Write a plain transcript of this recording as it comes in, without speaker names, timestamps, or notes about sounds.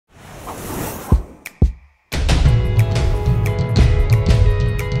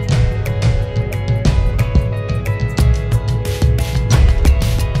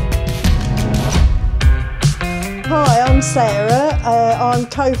Sarah. I'm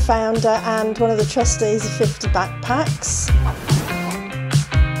co-founder and one of the trustees of 50 Backpacks.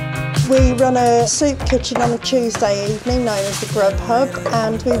 We run a soup kitchen on a Tuesday evening known as the Grub Hub,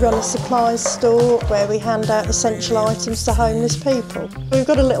 and we run a supplies store where we hand out essential items to homeless people. We've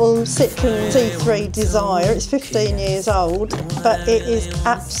got a little Citroën C3 Desira. It's 15 years old, but it is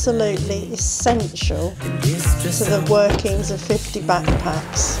absolutely essential to the workings of 50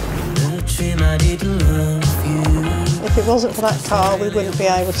 Backpacks. If it wasn't for that car, we wouldn't be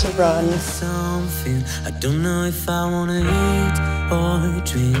able to run. I don't know if I want to eat or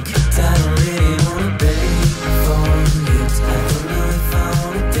drink. I don't really want to beg for it. I don't know if I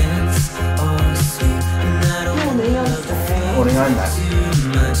want to dance or sleep. And I don't want to love Morning, I'm too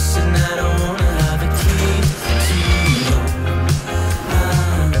much. And I don't want to have it keep too long.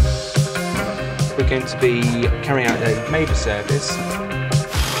 We're going to be carrying out a major service.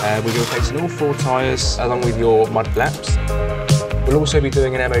 We're going to be replacing all 4 tyres along with your mud flaps. We'll also be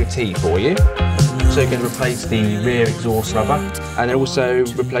doing an MOT for you. So you're going to replace the rear exhaust rubber and then also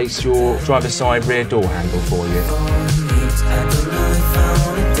replace your driver's side rear door handle for you.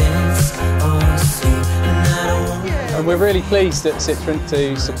 And we're really pleased at Citroën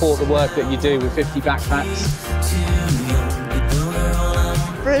to support the work that you do with 50 Backpacks.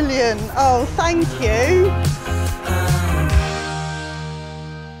 Brilliant. Oh, thank you.